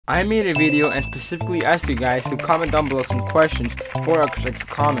I made a video and specifically asked you guys to comment down below some questions for our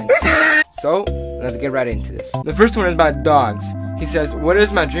CrisxComments. So, let's get right into this. The first one is about dogs. He says, what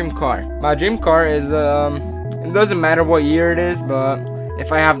is my dream car? My dream car is, it doesn't matter what year it is, but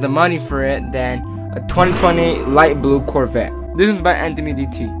if I have the money for it, then a 2020 light blue Corvette. This one's by Anthony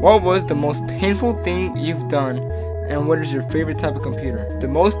DT. What was the most painful thing you've done, and what is your favorite type of computer? The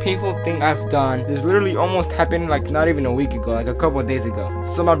most painful thing I've done is literally almost happened like not even a week ago, like a couple of days ago.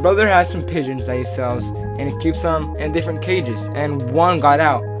 So my brother has some pigeons that he sells, and he keeps them in different cages, and one got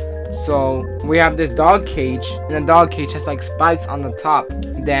out. So we have this dog cage, and the dog cage has like spikes on the top.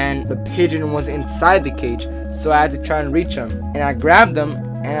 Then the pigeon was inside the cage, so I had to try and reach him, and I grabbed him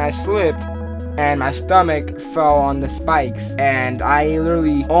and I slipped, and my stomach fell on the spikes, and I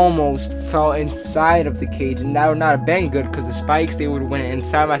literally almost fell inside of the cage, and that would not have been good because the spikes, they would have went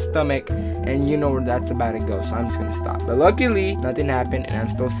inside my stomach, and you know where that's about to go, so I'm just gonna stop. But luckily nothing happened and I'm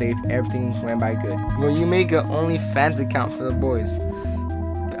still safe. Everything went by good. Will you make an OnlyFans account for the boys?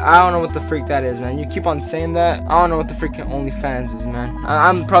 I don't know what the freak that is, man. You keep on saying that. I don't know what the freaking OnlyFans is, man.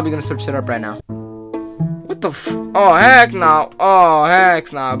 I'm probably gonna search it up right now. What the oh heck no. Oh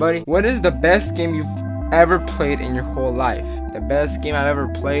heck nah, buddy. What is the best game you've ever played in your whole life? The best game I've ever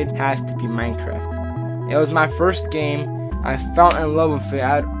played has to be Minecraft. It was my first game. I fell in love with it.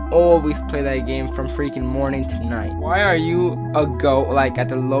 I'd always play that game from freaking morning to night. Why are you a goat like at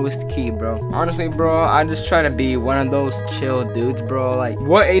the lowest key, bro? Honestly, bro, I just try to be one of those chill dudes, bro. Like,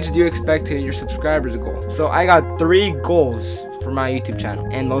 what age do you expect to hit your subscribers goal? So I got 3 goals for my YouTube channel,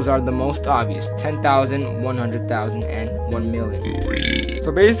 and those are the most obvious: 10,000, 100,000, and 1 million.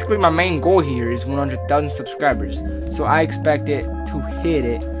 So basically my main goal here is 100,000 subscribers. So I expect it to hit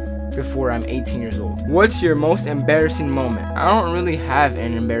it before I'm 18 years old. What's your most embarrassing moment? I don't really have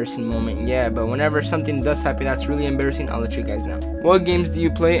an embarrassing moment yet, but whenever something does happen that's really embarrassing, I'll let you guys know. What games do you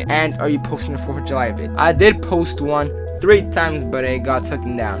play, and are you posting a 4th of July vid? I did post one 3 times, but it got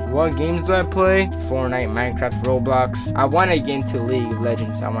taken down. What games do I play? Fortnite, Minecraft, Roblox. I want to get into League of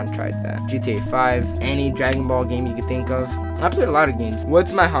Legends. I want to try that. GTA 5, any Dragon Ball game you could think of. I play a lot of games.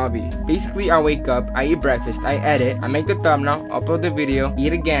 What's my hobby? Basically, I wake up, I eat breakfast, I edit, I make the thumbnail, upload the video,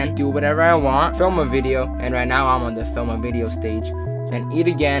 eat again, do whatever I want, film a video, and right now I'm on the film a video stage, then eat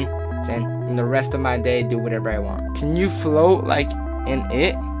again, then in the rest of my day, do whatever I want. Can you float like in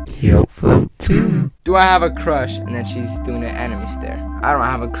it? Yo, float too. Do I have a crush? And then she's doing an enemy stare. I don't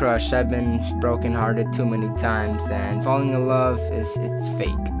have a crush. I've been brokenhearted too many times, and falling in love it's fake.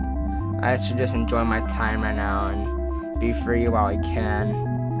 I should just enjoy my time right now and be free while I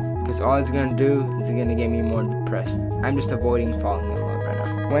can, because all it's gonna do is gonna get me more depressed. I'm just avoiding falling in love right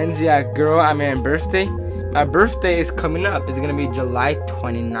now. When's your girl? I mean birthday? My birthday is coming up. It's gonna be July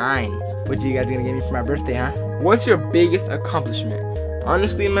 29. What you guys gonna give me for my birthday, huh? What's your biggest accomplishment?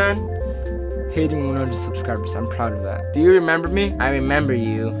 Honestly, man, hitting 100 subscribers. I'm proud of that. Do you remember me? I remember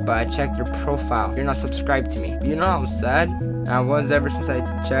you, but I checked your profile. You're not subscribed to me. You know how sad I was ever since I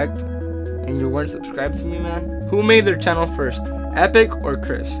checked and you weren't subscribed to me, man? Who made their channel first, Epic or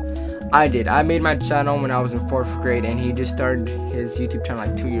Chris? I did. I made my channel when I was in 4th grade, and he just started his YouTube channel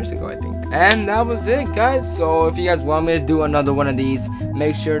like 2 years ago, I think. And that was it, guys. So if you guys want me to do another one of these,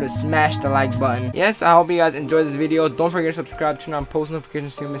 make sure to smash the like button. Yes, I hope you guys enjoyed this video. Don't forget to subscribe, turn on post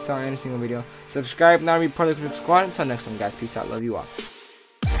notifications so you don't miss out on any single video. Subscribe now to be part of the CrisxSquad. Until next one, guys. Peace out. Love you all.